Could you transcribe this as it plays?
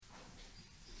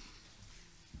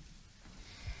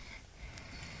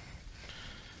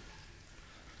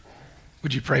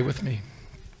Would you pray with me?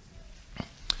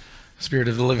 Spirit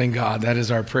of the living God, that is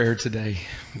our prayer today.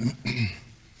 That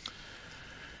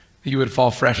you would fall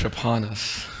fresh upon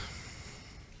us.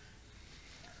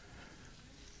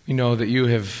 We know that you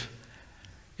have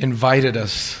invited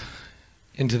us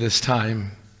into this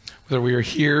time, whether we are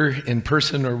here in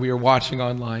person or we are watching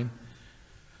online.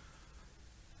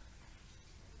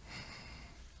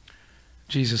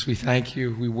 Jesus, we thank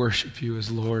you. We worship you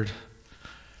as Lord.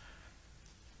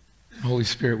 Holy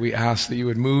Spirit, we ask that you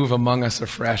would move among us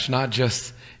afresh, not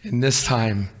just in this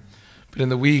time, but in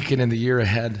the week and in the year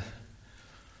ahead.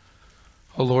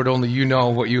 Oh Lord, only you know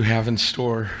what you have in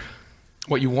store,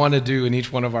 what you want to do in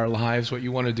each one of our lives, what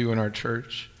you want to do in our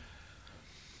church.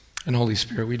 And Holy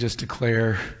Spirit, we just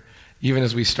declare, even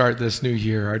as we start this new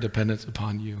year, our dependence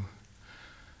upon you.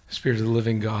 Spirit of the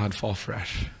living God, fall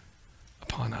fresh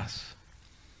upon us.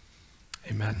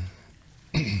 Amen.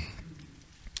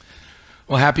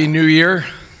 Well, Happy New Year.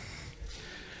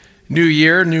 New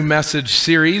year, new message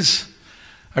series.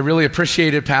 I really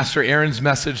appreciated Pastor Aaron's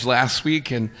message last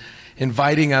week and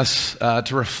inviting us to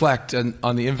reflect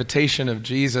on the invitation of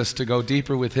Jesus to go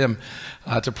deeper with him,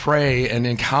 to pray and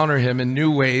encounter him in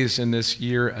new ways in this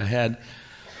year ahead.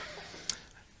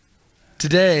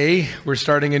 Today, we're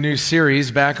starting a new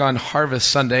series back on Harvest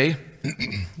Sunday.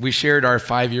 We shared our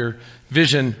 5-year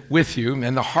vision with you,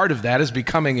 and the heart of that is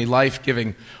becoming a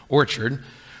life-giving orchard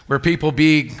where people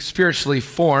being spiritually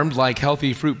formed like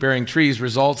healthy fruit-bearing trees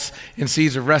results in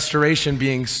seeds of restoration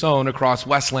being sown across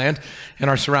Westland and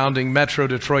our surrounding Metro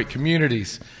Detroit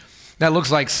communities. That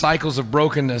looks like cycles of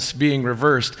brokenness being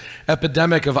reversed,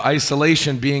 epidemic of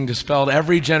isolation being dispelled,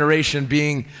 every generation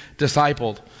being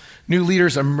discipled, new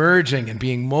leaders emerging and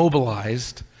being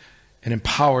mobilized and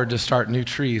empowered to start new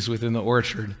trees within the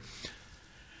orchard.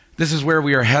 This is where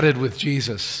we are headed with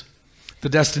Jesus, the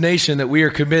destination that we are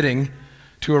committing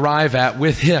to arrive at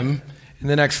with him in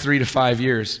the next 3 to 5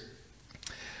 years.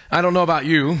 I don't know about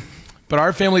you, but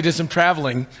our family did some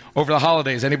traveling over the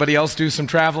holidays. Anybody else do some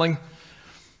traveling?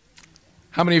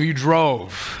 How many of you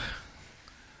drove?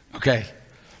 Okay,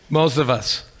 most of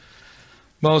us.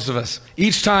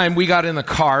 Each time we got in the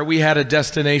car, we had a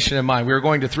destination in mind. We were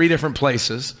going to 3 different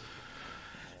places.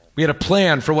 We had a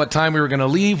plan for what time we were going to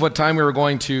leave, what time we were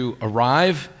going to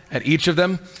arrive at each of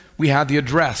them. We had the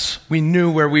address. We knew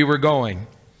where we were going.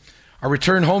 Our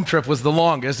return home trip was the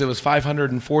longest. It was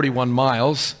 541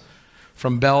 miles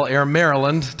from Bel Air,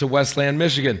 Maryland to Westland,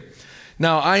 Michigan.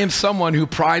 Now, I am someone who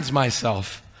prides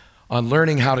myself on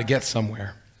learning how to get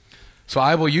somewhere. So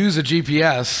I will use a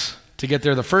GPS to get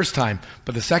there the first time,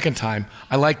 but the second time,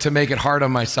 I like to make it hard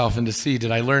on myself and to see,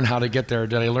 did I learn how to get there?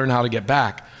 Did I learn how to get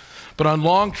back? But on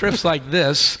long trips like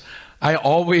this, I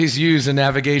always use a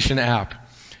navigation app.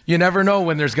 You never know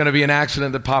when there's going to be an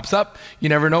accident that pops up. You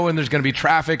never know when there's going to be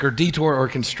traffic or detour or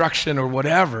construction or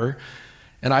whatever.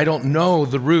 And I don't know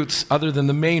the routes other than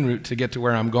the main route to get to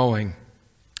where I'm going.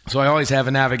 So I always have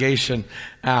a navigation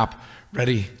app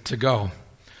ready to go.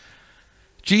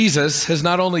 Jesus has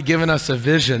not only given us a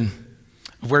vision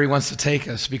of where he wants to take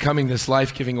us, becoming this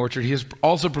life-giving orchard, he has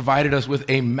also provided us with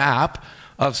a map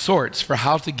of sorts for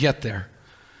how to get there.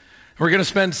 We're going to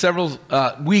spend several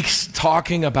weeks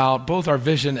talking about both our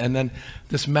vision and then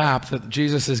this map that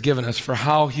Jesus has given us for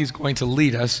how he's going to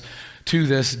lead us to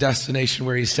this destination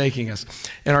where he's taking us.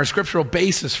 And our scriptural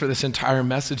basis for this entire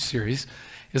message series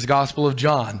is the Gospel of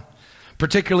John,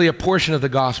 particularly a portion of the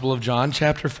Gospel of John,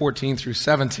 chapter 14 through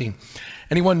 17.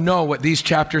 Anyone know what these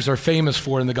chapters are famous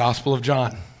for in the Gospel of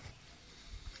John?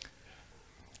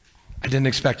 I didn't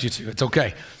expect you to. It's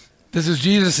okay. This is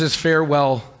Jesus'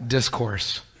 farewell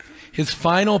discourse, his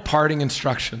final parting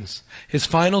instructions, his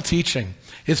final teaching,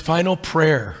 his final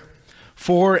prayer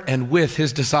for and with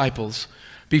his disciples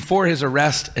before his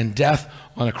arrest and death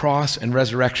on a cross and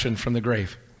resurrection from the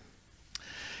grave.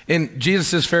 In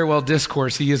Jesus' farewell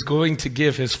discourse, he is going to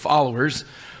give his followers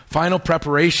final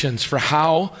preparations for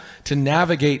how to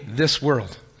navigate this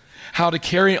world, how to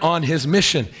carry on his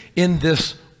mission in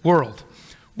this world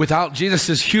without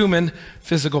Jesus' human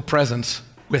physical presence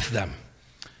with them.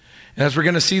 And as we're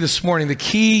going to see this morning, the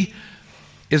key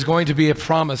is going to be a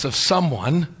promise of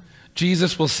someone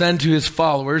Jesus will send to his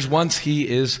followers once he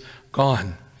is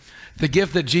gone. The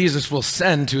gift that Jesus will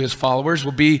send to his followers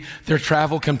will be their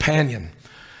travel companion,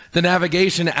 the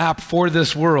navigation app for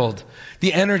this world,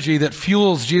 the energy that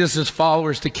fuels Jesus'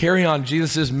 followers to carry on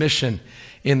Jesus' mission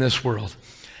in this world.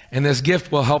 And this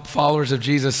gift will help followers of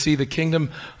Jesus see the kingdom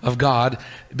of God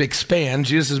expand,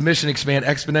 Jesus' mission expand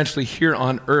exponentially here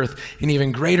on earth in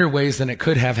even greater ways than it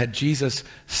could have had Jesus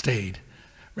stayed,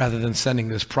 rather than sending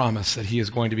this promise that he is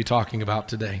going to be talking about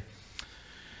today.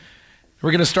 We're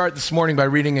going to start this morning by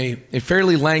reading a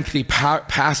fairly lengthy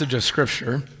passage of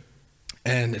Scripture.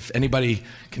 And if anybody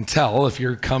can tell, if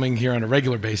you're coming here on a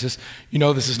regular basis, you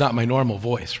know this is not my normal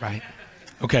voice, right?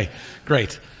 Okay,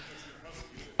 great.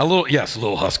 A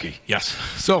little husky, yes.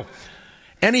 So,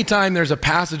 anytime there's a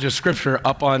passage of Scripture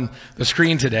up on the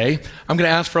screen today, I'm going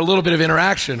to ask for a little bit of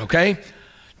interaction, okay?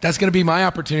 That's going to be my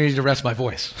opportunity to rest my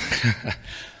voice.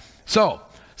 So,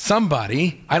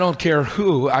 somebody, I don't care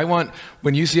who, I want,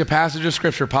 when you see a passage of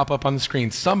Scripture pop up on the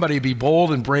screen, somebody be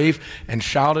bold and brave and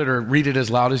shout it or read it as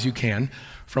loud as you can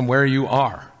from where you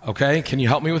are, okay? Can you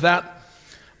help me with that?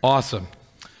 Awesome.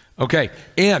 Okay,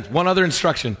 and one other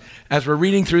instruction. As we're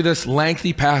reading through this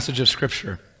lengthy passage of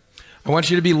Scripture, I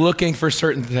want you to be looking for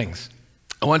certain things.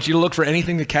 I want you to look for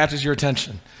anything that catches your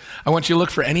attention. I want you to look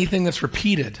for anything that's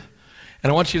repeated. And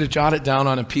I want you to jot it down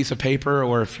on a piece of paper,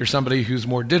 or if you're somebody who's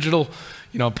more digital,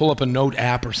 pull up a note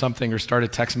app or something, or start a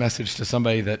text message to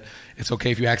somebody that it's okay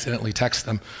if you accidentally text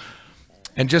them.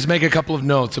 And just make a couple of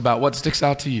notes about what sticks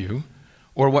out to you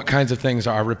or what kinds of things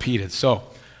are repeated. So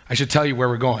I should tell you where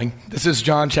we're going. This is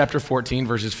John chapter 14,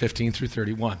 verses 15 through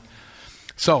 31.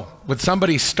 So would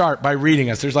somebody start by reading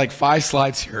us? There's like 5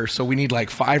 slides here, so we need like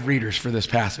 5 readers for this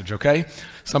passage, okay?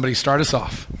 Somebody start us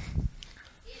off.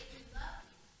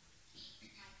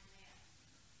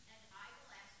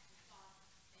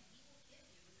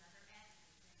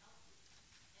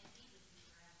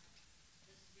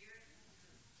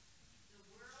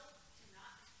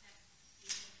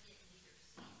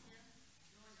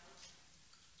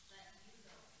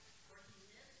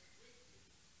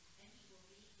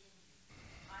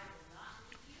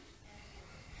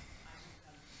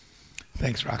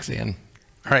 Thanks, Roxanne.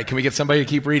 All right, can we get somebody to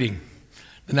keep reading?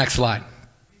 The next slide.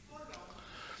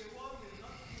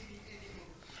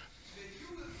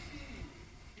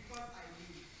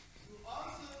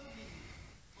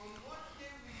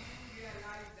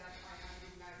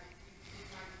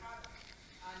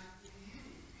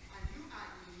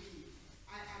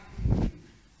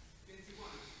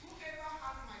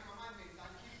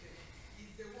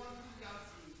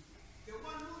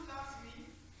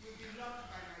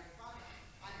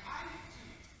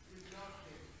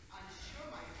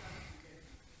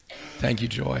 Thank you,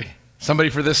 Joy. Somebody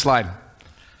for this slide.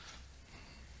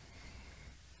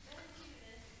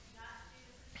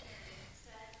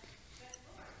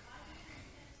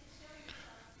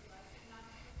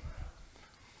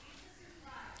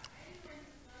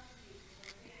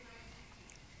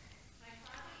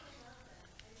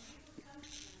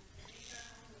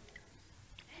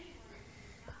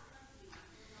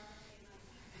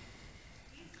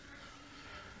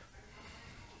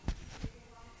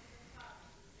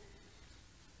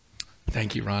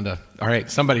 Thank you, Rhonda. All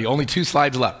right, somebody, only 2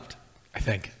 slides left, I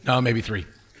think. No, maybe 3.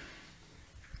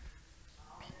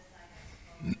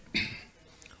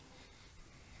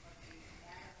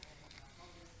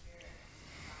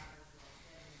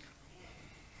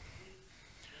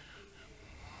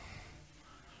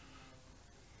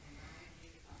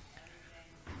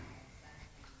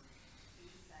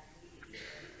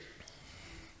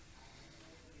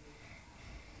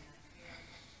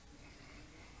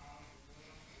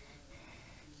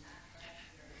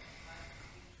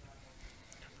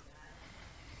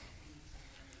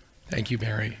 Thank you,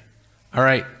 Mary. All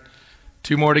right,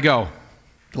 2 more to go.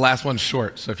 The last one's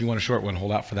short, so if you want a short one,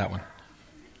 hold out for that one.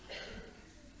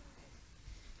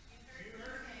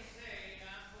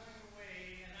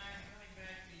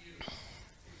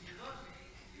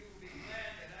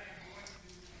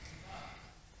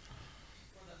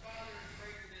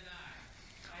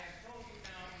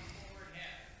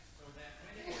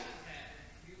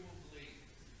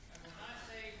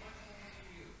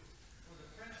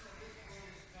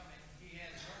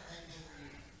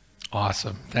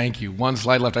 Awesome. Thank you. 1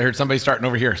 slide left. I heard somebody starting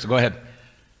over here, so go ahead.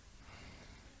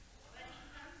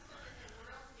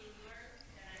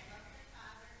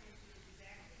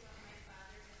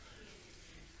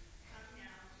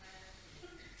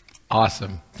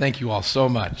 Awesome. Thank you all so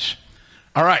much.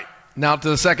 All right. Now to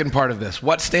the second part of this.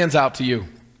 What stands out to you?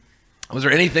 Was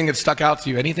there anything that stuck out to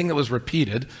you? Anything that was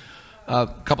repeated a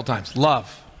couple times?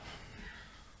 Love.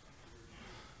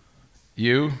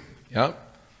 You? Yep.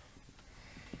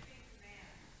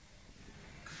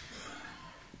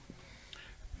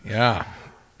 Yeah,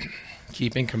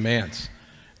 keeping commands.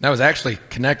 That was actually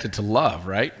connected to love,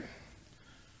 right?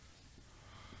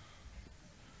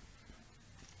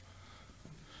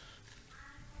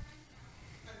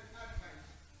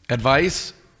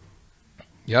 Advice.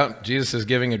 Yep, Jesus is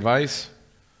giving advice.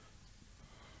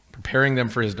 Preparing them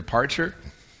for his departure.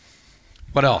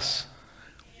 What else?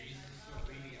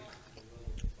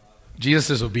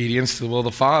 Jesus' obedience to the will of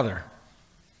the Father.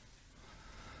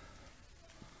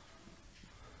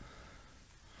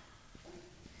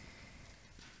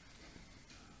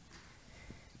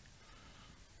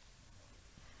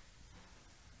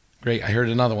 Great. I heard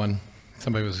another one.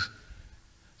 Somebody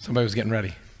was getting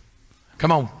ready.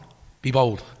 Come on. Be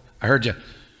bold. I heard you.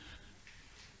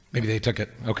 Maybe they took it.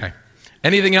 Okay.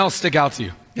 Anything else stick out to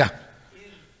you? Yeah.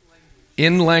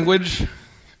 In language.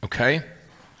 Okay.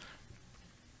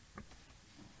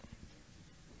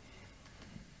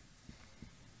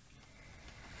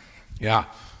 Yeah.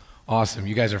 Awesome.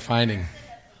 You guys are finding.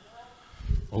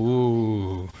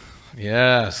 Ooh.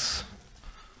 Yes.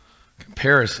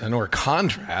 Comparison or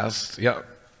contrast. Yep.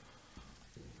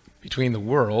 Between the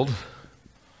world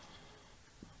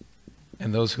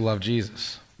and those who love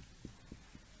Jesus.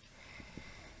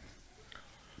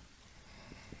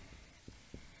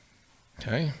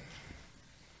 Okay.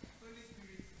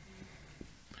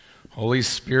 Holy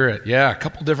Spirit. Yeah, a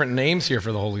couple different names here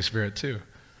for the Holy Spirit too.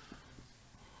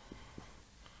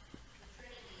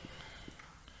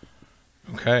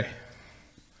 Okay.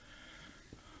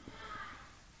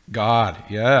 God,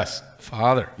 yes.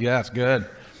 Father, yes, good.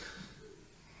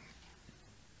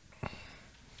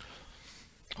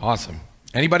 Awesome.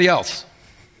 Anybody else?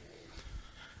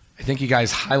 I think you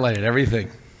guys highlighted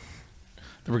everything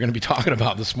that we're going to be talking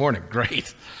about this morning.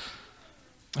 Great.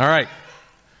 All right.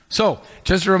 So,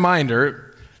 just a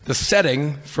reminder, the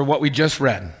setting for what we just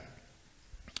read.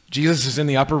 Jesus is in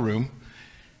the upper room.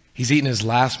 He's eating his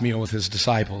last meal with his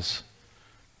disciples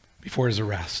before his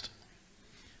arrest.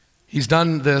 He's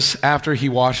done this after he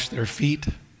washed their feet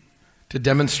to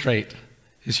demonstrate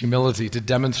his humility, to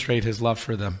demonstrate his love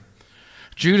for them.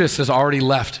 Judas has already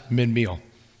left mid-meal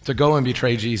to go and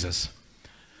betray Jesus.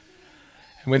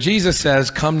 And when Jesus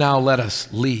says, "Come now, let us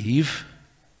leave,"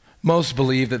 most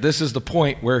believe that this is the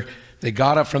point where they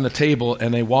got up from the table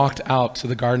and they walked out to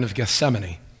the Garden of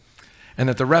Gethsemane. And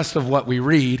that the rest of what we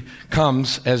read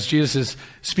comes as Jesus is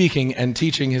speaking and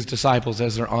teaching his disciples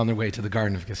as they're on their way to the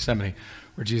Garden of Gethsemane,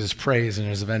 where Jesus prays and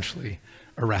is eventually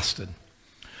arrested.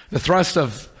 The thrust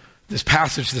of this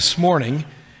passage this morning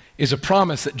is a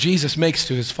promise that Jesus makes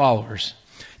to his followers.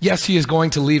 Yes, he is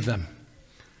going to leave them.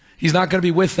 He's not going to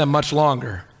be with them much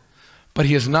longer, but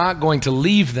he is not going to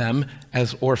leave them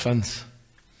as orphans.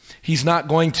 He's not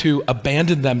going to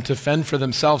abandon them to fend for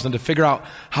themselves and to figure out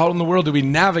how in the world do we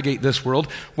navigate this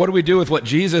world? What do we do with what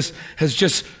Jesus has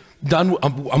just done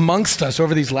amongst us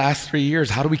over these last 3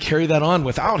 years? How do we carry that on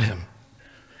without him?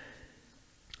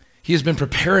 He has been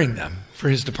preparing them for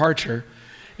his departure.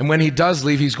 And when he does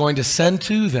leave, he's going to send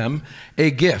to them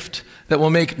a gift that will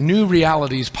make new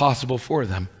realities possible for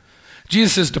them.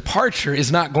 Jesus' departure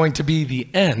is not going to be the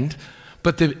end,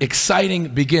 but the exciting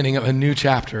beginning of a new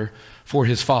chapter for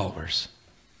his followers.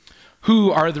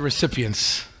 Who are the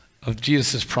recipients of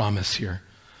Jesus' promise here?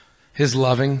 His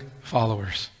loving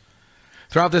followers.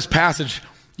 Throughout this passage,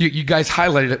 you guys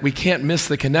highlighted it. We can't miss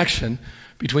the connection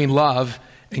between love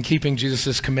and keeping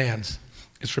Jesus' commands.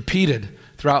 It's repeated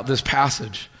throughout this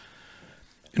passage.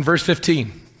 In verse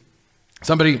 15,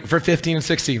 somebody, for 15 and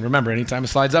 16, remember, anytime it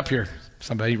slides up here,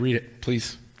 somebody read it,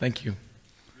 please. Thank you.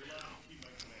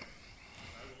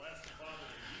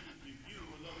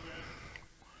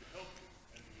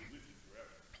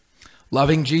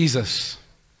 Loving Jesus.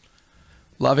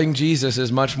 Loving Jesus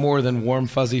is much more than warm,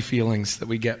 fuzzy feelings that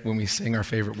we get when we sing our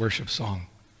favorite worship song.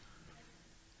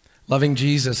 Loving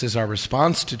Jesus is our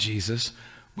response to Jesus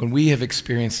when we have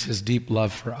experienced his deep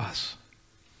love for us.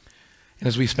 And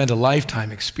as we spend a lifetime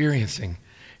experiencing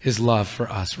his love for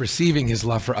us, receiving his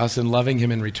love for us, and loving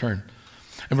him in return.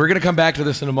 And we're going to come back to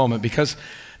this in a moment because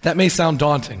that may sound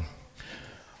daunting.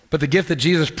 But the gift that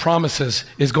Jesus promises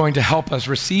is going to help us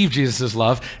receive Jesus'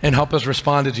 love and help us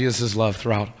respond to Jesus' love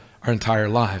throughout our entire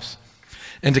lives.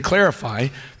 And to clarify,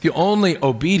 the only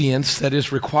obedience that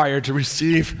is required to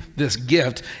receive this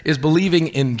gift is believing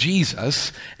in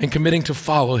Jesus and committing to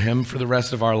follow him for the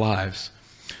rest of our lives.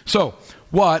 So,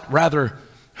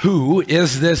 who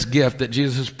is this gift that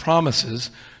Jesus promises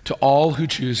to all who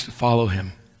choose to follow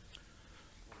him?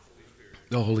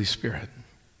 The Holy Spirit.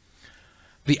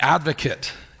 The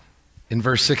advocate in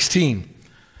verse 16.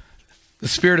 The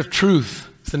Spirit of truth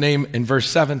is the name in verse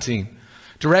 17.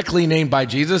 Directly named by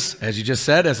Jesus, as you just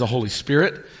said, as the Holy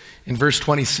Spirit in verse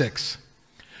 26.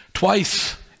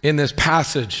 Twice in this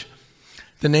passage,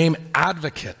 the name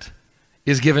advocate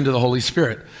is given to the Holy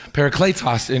Spirit.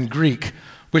 Parakletos in Greek,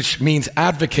 which means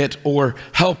advocate or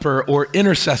helper or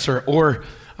intercessor, or,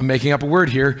 I'm making up a word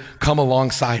here, come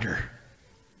alongside her.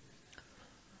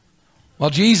 While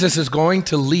Jesus is going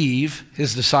to leave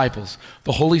his disciples,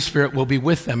 the Holy Spirit will be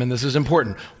with them, and this is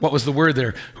important. What was the word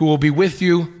there? Who will be with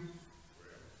you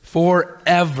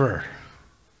forever.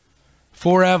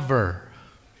 Forever.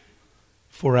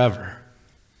 Forever.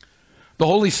 The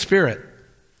Holy Spirit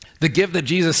The gift that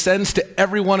Jesus sends to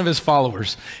every one of his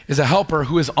followers is a helper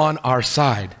who is on our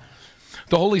side.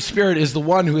 The Holy Spirit is the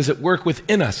one who is at work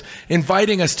within us,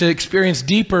 inviting us to experience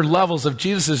deeper levels of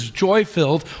Jesus'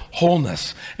 joy-filled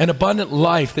wholeness and abundant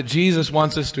life that Jesus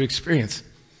wants us to experience.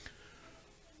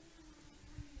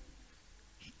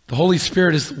 The Holy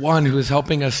Spirit is the one who is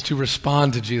helping us to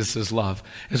respond to Jesus' love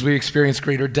as we experience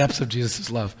greater depths of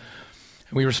Jesus' love.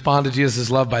 And we respond to Jesus'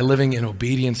 love by living in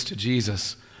obedience to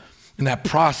Jesus. And that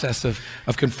process of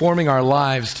conforming our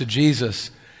lives to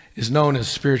Jesus is known as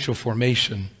spiritual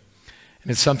formation.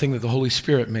 And it's something that the Holy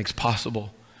Spirit makes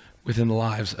possible within the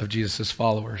lives of Jesus'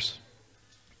 followers.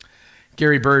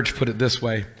 Gary Burge put it this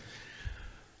way: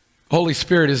 the Holy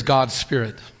Spirit is God's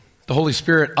Spirit. The Holy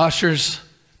Spirit ushers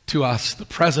to us the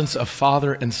presence of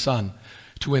Father and Son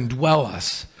to indwell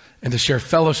us and to share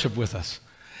fellowship with us.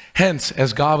 Hence,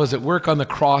 as God was at work on the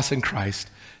cross in Christ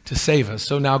to save us,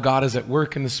 so now God is at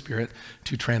work in the Spirit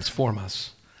to transform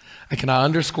us. I cannot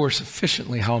underscore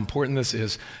sufficiently how important this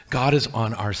is. God is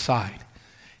on our side.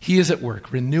 He is at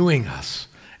work renewing us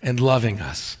and loving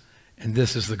us, and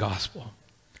this is the gospel.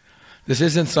 This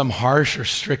isn't some harsh or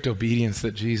strict obedience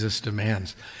that Jesus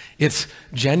demands. It's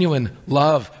genuine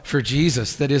love for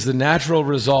Jesus that is the natural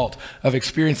result of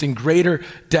experiencing greater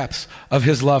depths of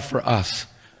his love for us.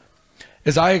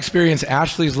 As I experience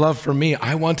Ashley's love for me,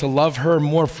 I want to love her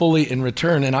more fully in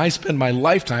return, and I spend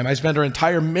our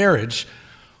entire marriage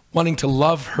wanting to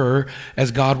love her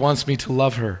as God wants me to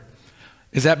love her.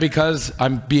 Is that because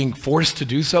I'm being forced to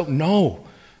do so? No.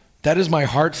 That is my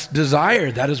heart's desire.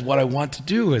 That is what I want to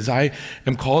do as I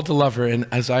am called to love her and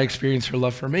as I experience her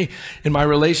love for me. In my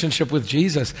relationship with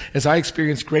Jesus, as I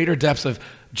experience greater depths of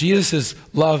Jesus'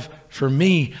 love for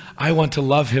me, I want to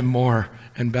love him more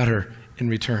and better in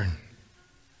return.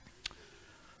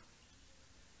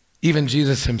 Even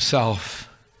Jesus himself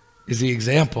is the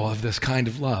example of this kind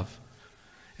of love,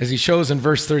 as he shows in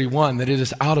verse 31 that it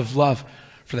is out of love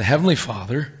for the Heavenly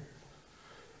Father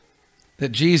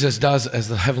that Jesus does as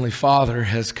the Heavenly Father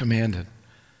has commanded.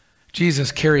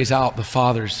 Jesus carries out the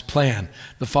Father's plan,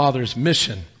 the Father's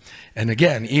mission. And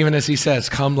again, even as he says,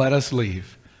 "Come, let us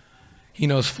leave," he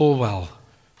knows full well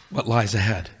what lies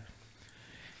ahead.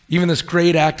 Even this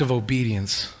great act of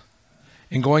obedience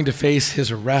in going to face his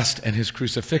arrest and his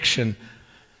crucifixion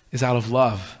is out of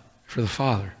love for the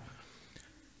Father.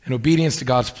 And obedience to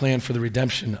God's plan for the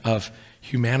redemption of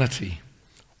humanity,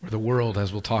 or the world,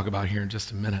 as we'll talk about here in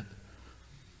just a minute.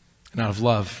 And out of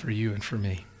love for you and for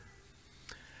me.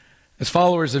 As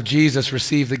followers of Jesus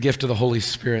receive the gift of the Holy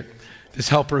Spirit, this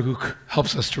helper who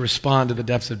helps us to respond to the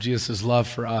depths of Jesus' love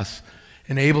for us,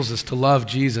 enables us to love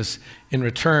Jesus in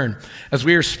return as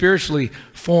we are spiritually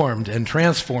formed and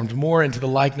transformed more into the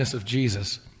likeness of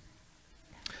Jesus.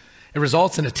 It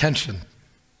results in a tension.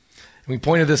 And we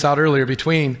pointed this out earlier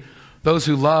between those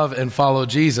who love and follow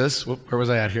Jesus. Where was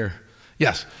I at here?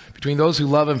 Yes, between those who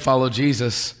love and follow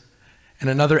Jesus and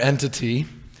another entity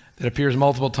that appears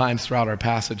multiple times throughout our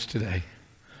passage today,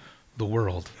 the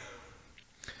world.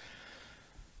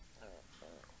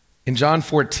 In John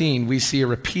 14, we see a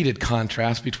repeated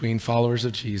contrast between followers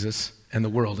of Jesus and the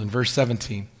world. In verse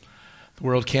 17, the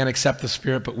world can't accept the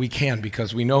Spirit, but we can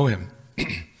because we know him.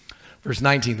 Verse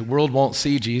 19, the world won't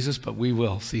see Jesus, but we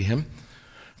will see him.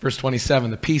 Verse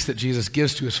 27, the peace that Jesus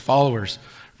gives to his followers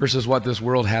versus what this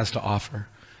world has to offer.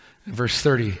 In verse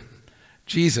 30,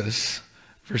 Jesus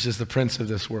versus the prince of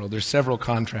this world. There's several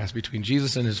contrasts between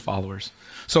Jesus and his followers.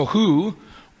 So who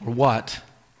or what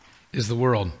is the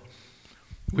world?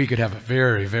 We could have a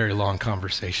very, very long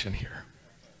conversation here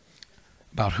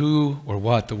about who or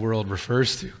what the world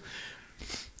refers to.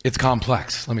 It's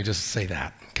complex. Let me just say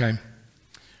that, okay?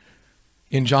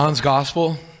 In John's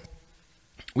gospel,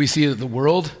 we see that the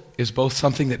world is both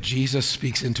something that Jesus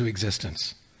speaks into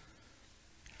existence.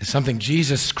 It's something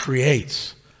Jesus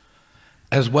creates,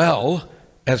 as well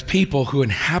as people who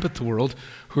inhabit the world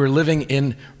who are living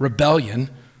in rebellion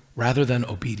rather than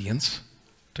obedience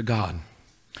to God.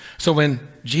 So when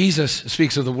Jesus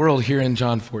speaks of the world here in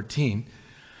John 14,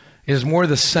 it is more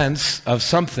the sense of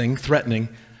something threatening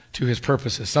to his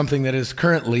purposes, something that is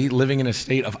currently living in a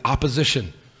state of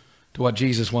opposition to what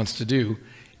Jesus wants to do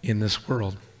in this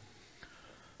world.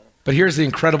 But here's the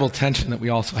incredible tension that we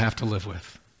also have to live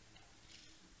with.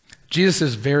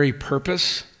 Jesus' very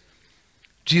purpose,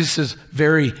 Jesus'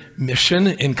 very mission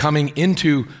in coming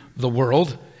into the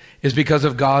world is because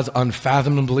of God's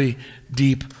unfathomably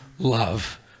deep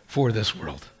love for this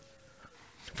world,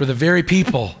 for the very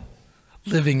people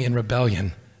living in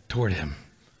rebellion toward him.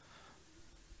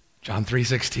 John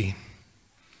 3:16.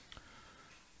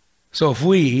 So if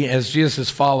we, as Jesus'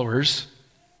 followers,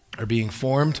 are being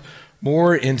formed,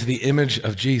 more into the image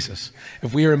of Jesus,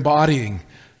 if we are embodying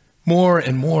more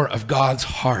and more of God's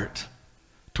heart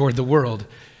toward the world,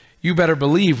 you better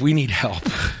believe we need help.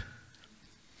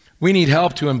 We need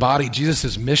help to embody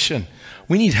Jesus' mission.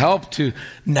 We need help to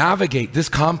navigate this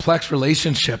complex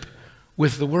relationship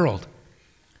with the world.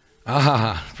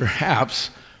 Perhaps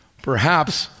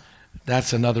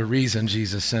that's another reason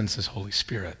Jesus sends his Holy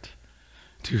Spirit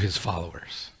to his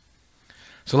followers.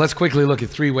 So let's quickly look at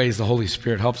 3 ways the Holy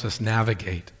Spirit helps us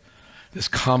navigate this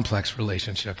complex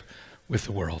relationship with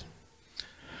the world.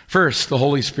 First, the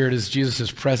Holy Spirit is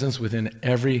Jesus' presence within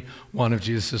every one of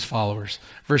Jesus' followers.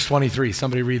 Verse 23,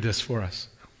 somebody read this for us.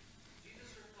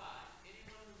 Jesus replied,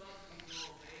 anyone who loves me will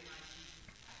obey my teaching.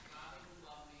 My Father who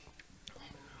loves me will come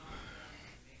to them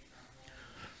and make our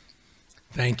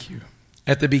home. Thank you.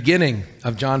 At the beginning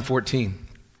of John 14,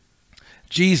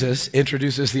 Jesus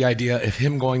introduces the idea of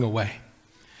him going away,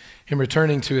 him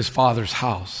returning to his Father's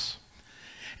house.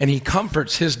 And he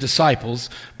comforts his disciples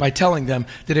by telling them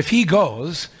that if he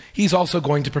goes, he's also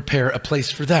going to prepare a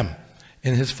place for them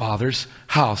in his Father's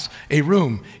house, a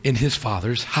room in his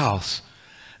Father's house.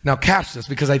 Now catch this,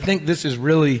 because I think this is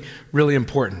really, really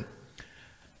important.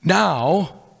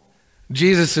 Now,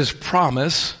 Jesus'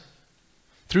 promise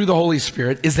through the Holy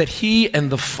Spirit is that he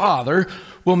and the Father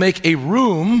will make a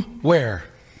room where?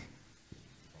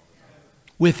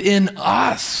 Within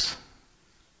us.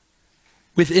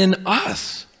 Within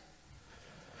us.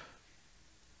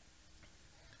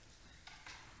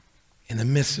 In the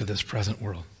midst of this present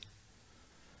world.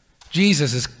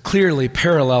 Jesus is clearly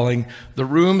paralleling the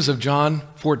rooms of John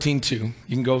 14:2. You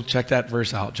can go check that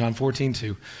verse out, John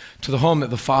 14:2, to the home that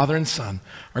the Father and Son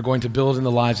are going to build in the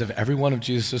lives of every one of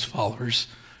Jesus' followers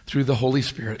through the Holy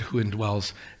Spirit who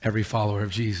indwells every follower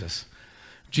of Jesus.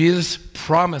 Jesus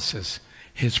promises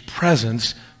his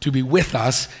presence to be with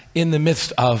us in the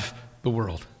midst of the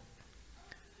world.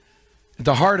 At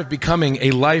the heart of becoming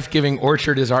a life-giving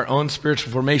orchard is our own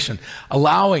spiritual formation,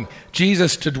 allowing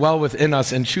Jesus to dwell within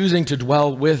us and choosing to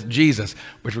dwell with Jesus,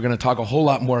 which we're going to talk a whole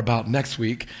lot more about next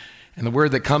week. And the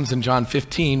word that comes in John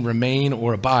 15, remain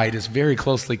or abide, is very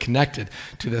closely connected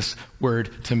to this word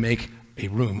to make a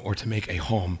room or to make a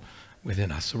home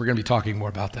within us. So we're going to be talking more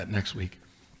about that next week.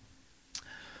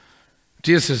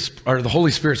 The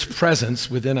Holy Spirit's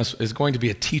presence within us is going to be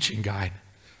a teaching guide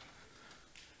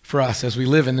for us as we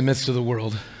live in the midst of the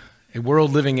world, a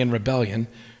world living in rebellion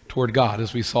toward God,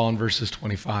 as we saw in verses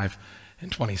 25 and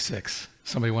 26.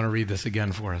 Somebody want to read this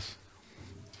again for us?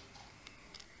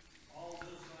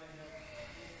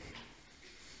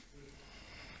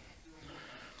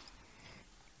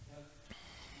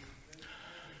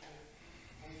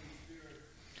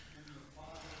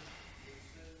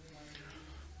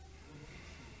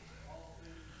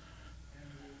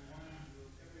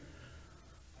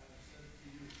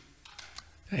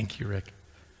 Thank you, Rick.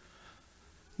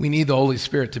 We need the Holy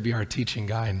Spirit to be our teaching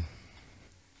guide.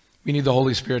 We need the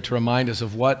Holy Spirit to remind us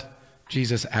of what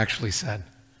Jesus actually said,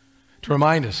 to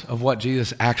remind us of what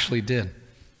Jesus actually did,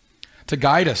 to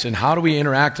guide us in how do we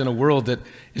interact in a world that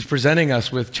is presenting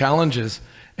us with challenges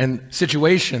and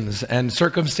situations and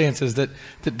circumstances that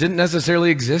didn't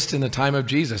necessarily exist in the time of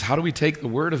Jesus. How do we take the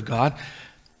Word of God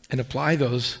and apply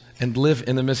those and live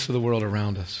in the midst of the world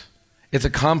around us? It's a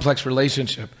complex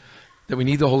relationship that we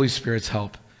need the Holy Spirit's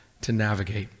help to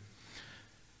navigate.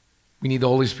 We need the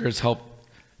Holy Spirit's help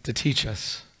to teach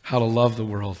us how to love the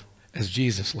world as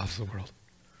Jesus loves the world.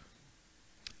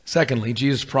 Secondly,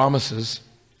 Jesus promises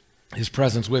his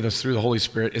presence with us through the Holy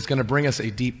Spirit is going to bring us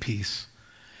a deep peace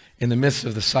in the midst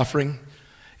of the suffering,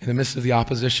 in the midst of the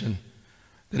opposition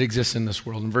that exists in this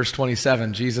world. In verse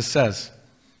 27, Jesus says,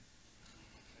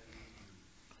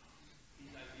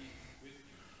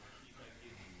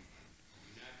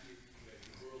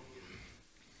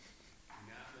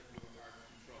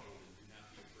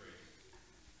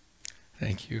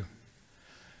 thank you.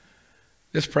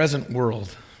 This present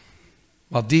world,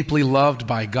 while deeply loved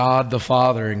by God the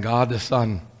Father and God the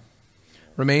Son,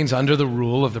 remains under the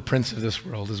rule of the prince of this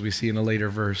world, as we see in a later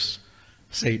verse,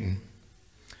 Satan.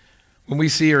 When we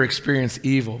see or experience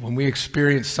evil, when we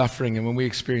experience suffering, and when we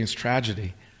experience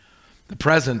tragedy, the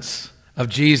presence of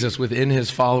Jesus within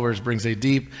his followers brings a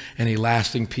deep and a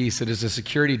lasting peace that is a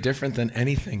security different than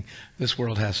anything this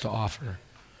world has to offer.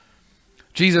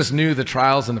 Jesus knew the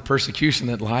trials and the persecution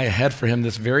that lie ahead for him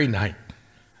this very night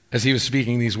as he was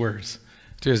speaking these words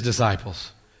to his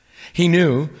disciples. He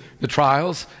knew the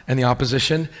trials and the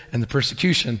opposition and the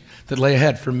persecution that lay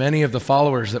ahead for many of the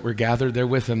followers that were gathered there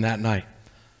with him that night,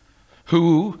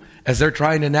 who, as they're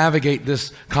trying to navigate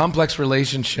this complex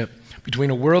relationship between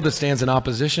a world that stands in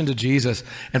opposition to Jesus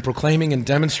and proclaiming and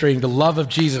demonstrating the love of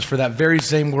Jesus for that very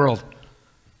same world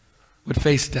would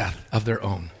face death of their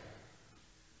own.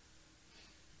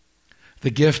 The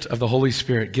gift of the Holy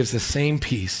Spirit gives the same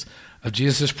peace of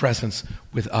Jesus' presence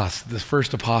with us the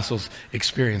first apostles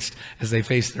experienced as they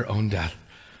faced their own death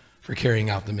for carrying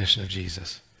out the mission of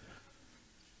Jesus.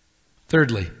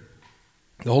 Thirdly,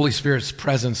 the Holy Spirit's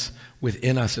presence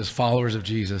within us as followers of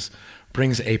Jesus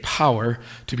brings a power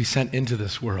to be sent into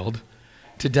this world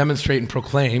to demonstrate and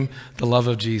proclaim the love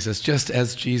of Jesus, just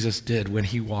as Jesus did when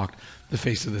he walked the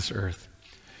face of this earth.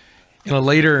 In a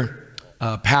later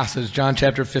passage, John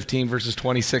chapter 15, verses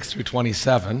 26 through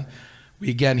 27, we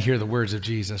again hear the words of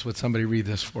Jesus. Would somebody read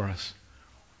this for us?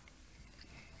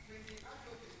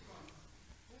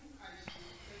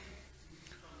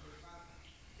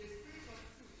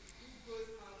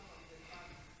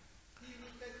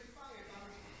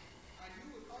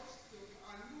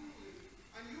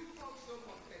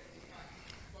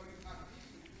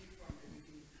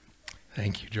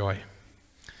 Thank you, Joy.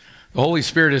 The Holy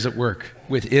Spirit is at work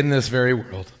within this very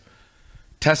world,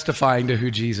 testifying to who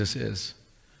Jesus is.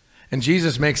 And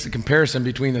Jesus makes the comparison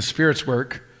between the Spirit's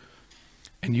work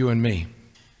and you and me.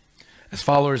 As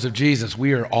followers of Jesus,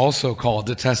 we are also called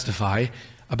to testify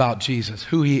about Jesus,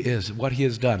 who he is, what he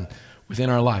has done within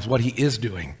our lives, what he is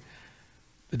doing,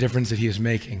 the difference that he is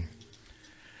making.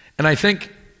 And I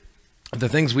think the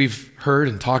things we've heard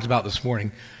and talked about this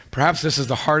morning, perhaps this is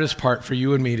the hardest part for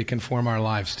you and me to conform our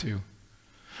lives to.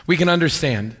 We can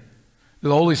understand that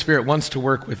the Holy Spirit wants to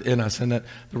work within us and that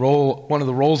one of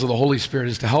the roles of the Holy Spirit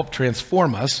is to help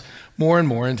transform us more and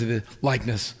more into the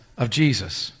likeness of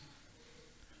Jesus.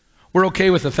 We're okay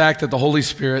with the fact that the Holy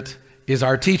Spirit is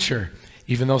our teacher,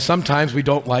 even though sometimes we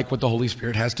don't like what the Holy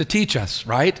Spirit has to teach us,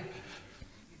 right?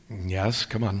 Yes,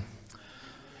 come on.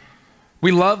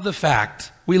 We love the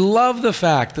fact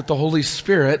that the Holy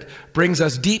Spirit brings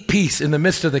us deep peace in the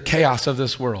midst of the chaos of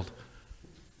this world.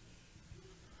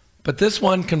 But this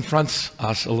one confronts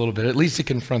us a little bit. At least it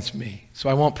confronts me. So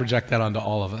I won't project that onto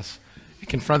all of us. It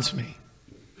confronts me.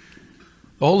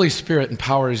 The Holy Spirit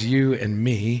empowers you and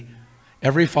me,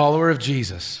 every follower of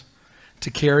Jesus, to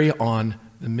carry on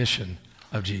the mission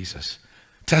of Jesus,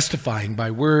 testifying by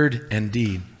word and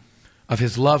deed of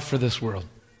his love for this world,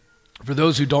 for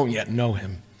those who don't yet know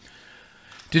him.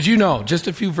 Did you know, just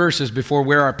a few verses before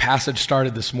where our passage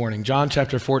started this morning, John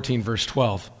chapter 14, verse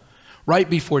 12, right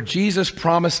before Jesus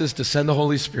promises to send the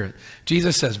Holy Spirit,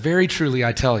 Jesus says, "Very truly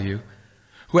I tell you,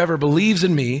 whoever believes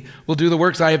in me will do the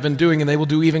works I have been doing, and they will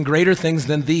do even greater things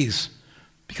than these,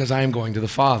 because I am going to the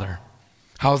Father."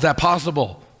 How is that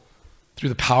possible? Through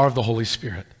the power of the Holy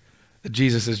Spirit that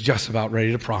Jesus is just about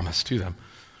ready to promise to them.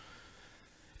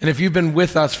 And if you've been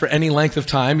with us for any length of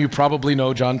time, you probably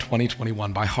know John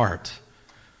 20:21 by heart.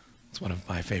 It's one of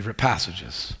my favorite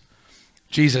passages.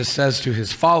 Jesus says to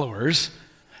his followers,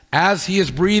 as he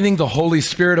is breathing the Holy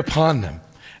Spirit upon them,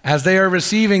 as they are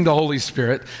receiving the Holy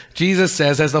Spirit, Jesus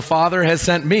says, "As the Father has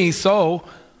sent me, so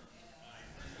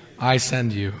I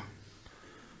send you."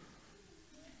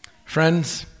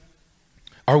 Friends,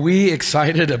 are we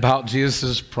excited about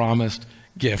Jesus' promised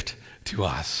gift to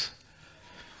us?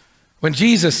 When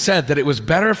Jesus said that it was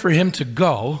better for him to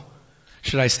go,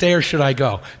 should I stay or should I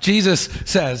go? Jesus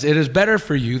says, "It is better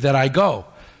for you that I go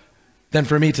than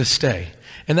for me to stay."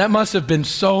 And that must have been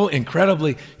so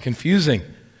incredibly confusing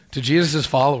to Jesus'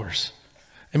 followers.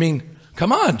 I mean,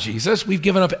 come on, Jesus, we've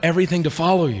given up everything to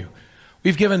follow you.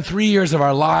 We've given 3 years of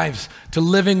our lives to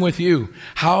living with you.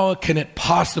 How can it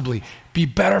possibly be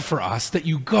better for us that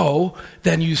you go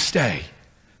than you stay?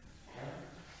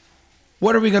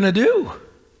 What are we going to do?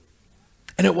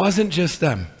 And it wasn't just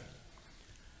them.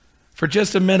 For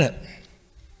just a minute,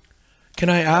 can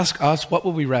I ask us, what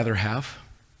would we rather have?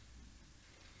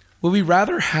 Will we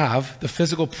rather have the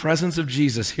physical presence of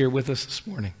Jesus here with us this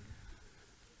morning?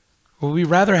 Will we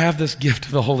rather have this gift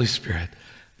of the Holy Spirit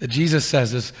that Jesus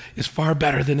says is far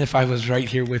better than if I was right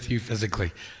here with you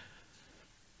physically?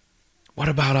 What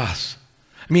about us?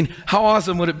 I mean, how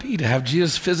awesome would it be to have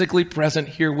Jesus physically present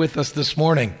here with us this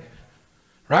morning?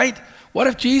 Right? What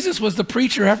if Jesus was the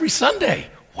preacher every Sunday?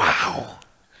 Wow.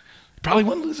 Probably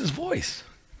wouldn't lose his voice.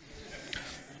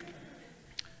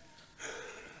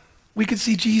 We could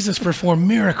see Jesus perform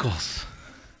miracles.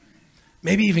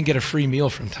 Maybe even get a free meal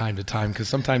from time to time, because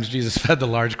sometimes Jesus fed the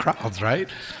large crowds, right?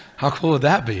 How cool would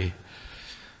that be?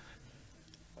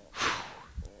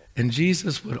 And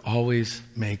Jesus would always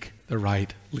make the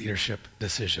right leadership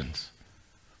decisions.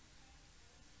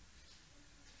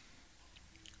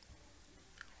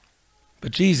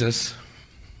 But Jesus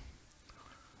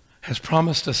has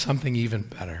promised us something even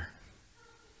better.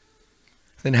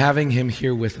 than having him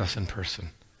here with us in person.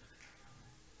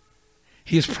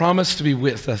 He has promised to be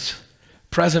with us,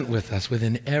 present with us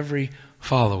within every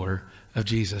follower of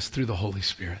Jesus through the Holy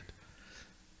Spirit.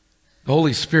 The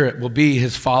Holy Spirit will be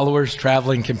his followers'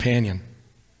 traveling companion,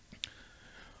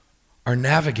 our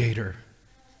navigator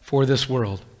for this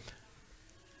world,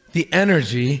 the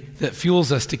energy that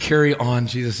fuels us to carry on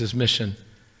Jesus' mission.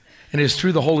 And it is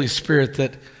through the Holy Spirit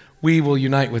that we will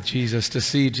unite with Jesus to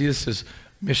see Jesus'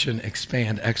 mission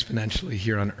expand exponentially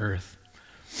here on earth.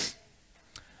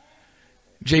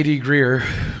 J.D. Greer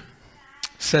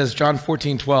says John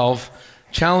 14:12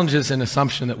 challenges an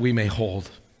assumption that we may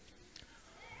hold.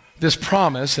 This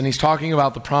promise, and he's talking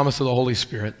about the promise of the Holy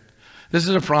Spirit, this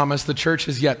is a promise the church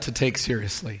has yet to take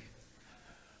seriously.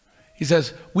 He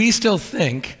says, we still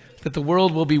think that the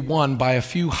world will be won by a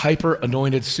few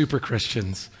hyper-anointed super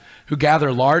Christians who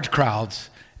gather large crowds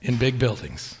in big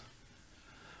buildings.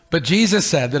 But Jesus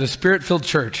said that a spirit-filled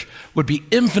church would be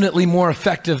infinitely more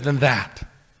effective than that,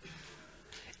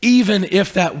 even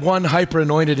if that one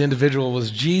hyper-anointed individual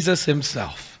was Jesus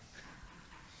himself.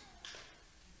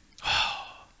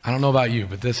 I don't know about you,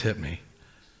 but this hit me.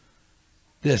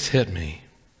 This hit me.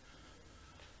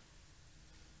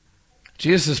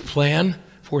 Jesus' plan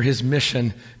for his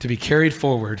mission to be carried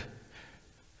forward,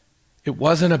 it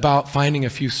wasn't about finding a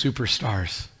few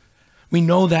superstars. We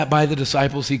know that by the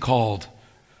disciples he called.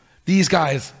 These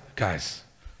guys,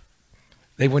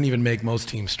 they wouldn't even make most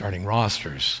teams' starting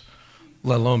rosters,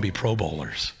 let alone be Pro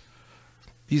Bowlers.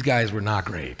 These guys were not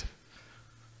great.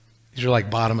 These are like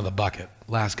bottom of the bucket,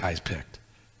 last guys picked.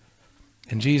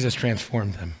 And Jesus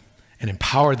transformed them and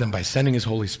empowered them by sending his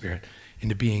Holy Spirit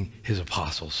into being his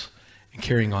apostles and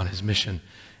carrying on his mission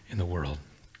in the world.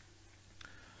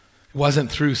 It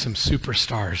wasn't through some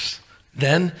superstars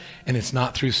then, and it's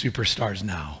not through superstars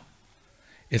now.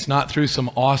 It's not through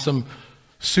some awesome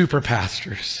super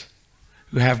pastors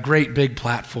who have great big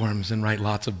platforms and write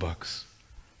lots of books,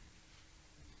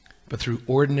 but through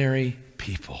ordinary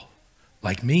people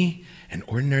like me and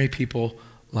ordinary people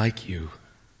like you,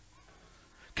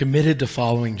 committed to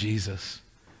following Jesus,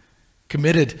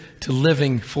 committed to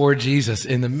living for Jesus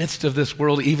in the midst of this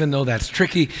world, even though that's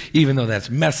tricky, even though that's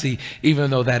messy,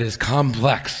 even though that is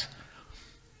complex.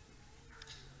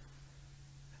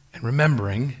 And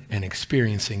remembering and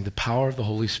experiencing the power of the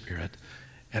Holy Spirit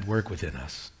at work within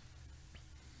us.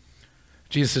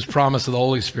 Jesus' promise of the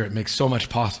Holy Spirit makes so much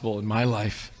possible in my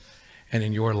life and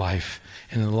in your life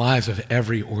and in the lives of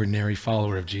every ordinary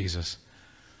follower of Jesus.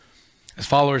 As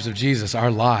followers of Jesus,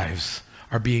 our lives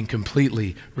are being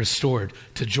completely restored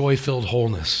to joy-filled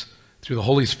wholeness through the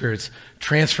Holy Spirit's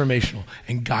transformational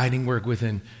and guiding work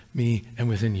within me and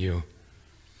within you.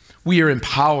 We are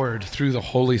empowered through the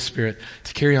Holy Spirit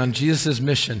to carry on Jesus'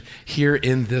 mission here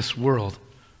in this world.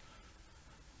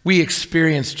 We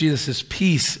experience Jesus'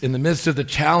 peace in the midst of the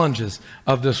challenges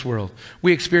of this world.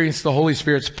 We experience the Holy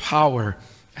Spirit's power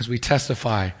as we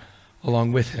testify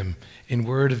along with him in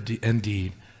word and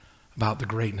deed about the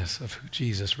greatness of who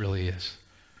Jesus really is.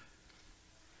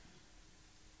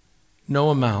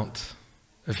 No amount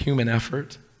of human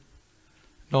effort,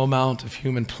 no amount of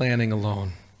human planning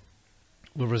alone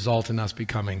will result in us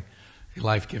becoming a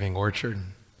life-giving orchard.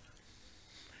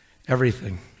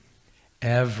 Everything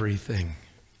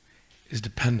is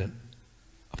dependent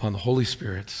upon the Holy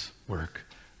Spirit's work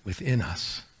within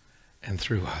us and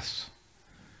through us.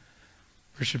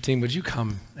 Worship team, would you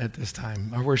come at this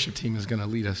time? Our worship team is going to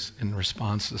lead us in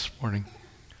response this morning.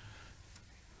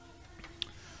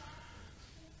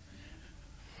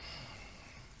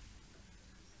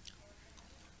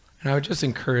 And I would just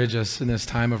encourage us in this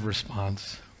time of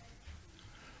response,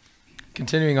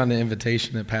 continuing on the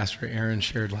invitation that Pastor Aaron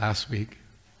shared last week,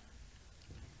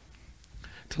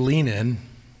 to lean in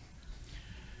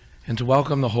and to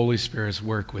welcome the Holy Spirit's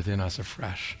work within us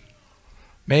afresh.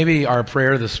 Maybe our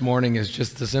prayer this morning is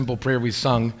just the simple prayer we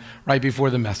sung right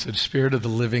before the message, Spirit of the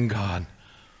living God,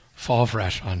 fall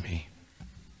fresh on me.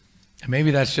 And maybe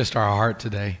that's just our heart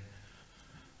today.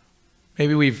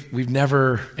 Maybe we've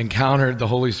never encountered the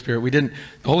Holy Spirit. The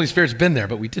Holy Spirit's been there,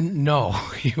 but we didn't know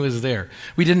he was there.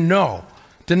 We didn't know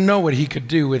what he could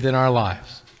do within our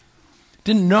lives.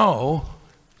 Didn't know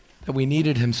that we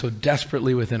needed him so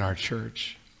desperately within our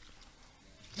church.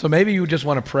 So maybe you just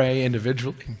want to pray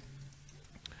individually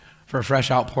for a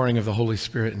fresh outpouring of the Holy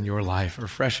Spirit in your life, or a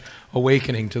fresh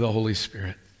awakening to the Holy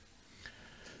Spirit.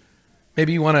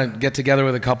 Maybe you want to get together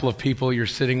with a couple of people you're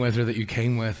sitting with or that you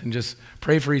came with and just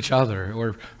pray for each other,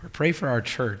 or pray for our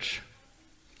church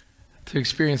to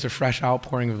experience a fresh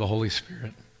outpouring of the Holy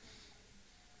Spirit.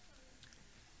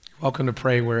 You're welcome to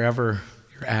pray wherever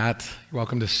you're at. You're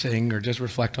welcome to sing or just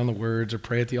reflect on the words or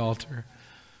pray at the altar.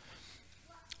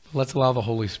 Let's allow the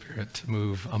Holy Spirit to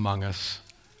move among us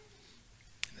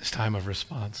in this time of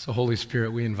response. So Holy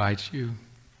Spirit, we invite you.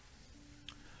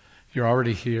 You're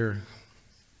already here.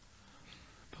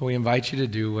 But we invite you to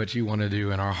do what you want to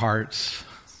do in our hearts,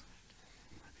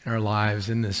 in our lives,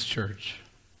 in this church.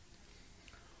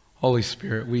 Holy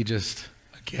Spirit, we just,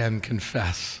 again,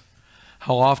 confess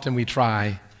how often we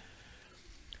try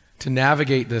to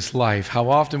navigate this life, how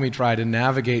often we try to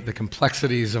navigate the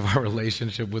complexities of our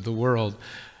relationship with the world,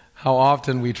 how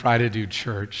often we try to do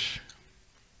church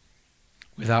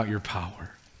without your power.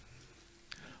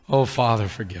 Oh, Father,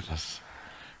 forgive us.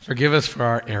 Forgive us for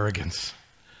our arrogance.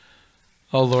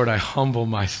 Oh, Lord, I humble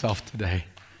myself today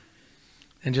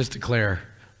and just declare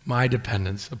my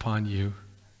dependence upon you.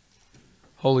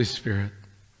 Holy Spirit,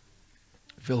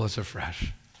 fill us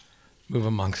afresh. Move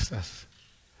amongst us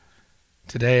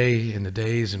today, in the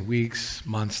days and weeks,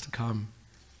 months to come,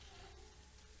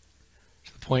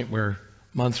 to the point where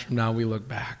months from now we look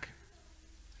back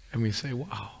and we say,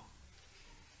 wow,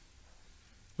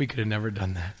 we could have never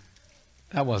done that.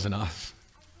 That wasn't us.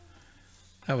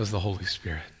 That was the Holy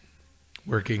Spirit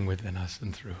working within us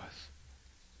and through us.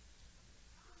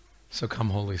 So come,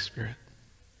 Holy Spirit.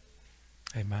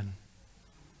 Amen.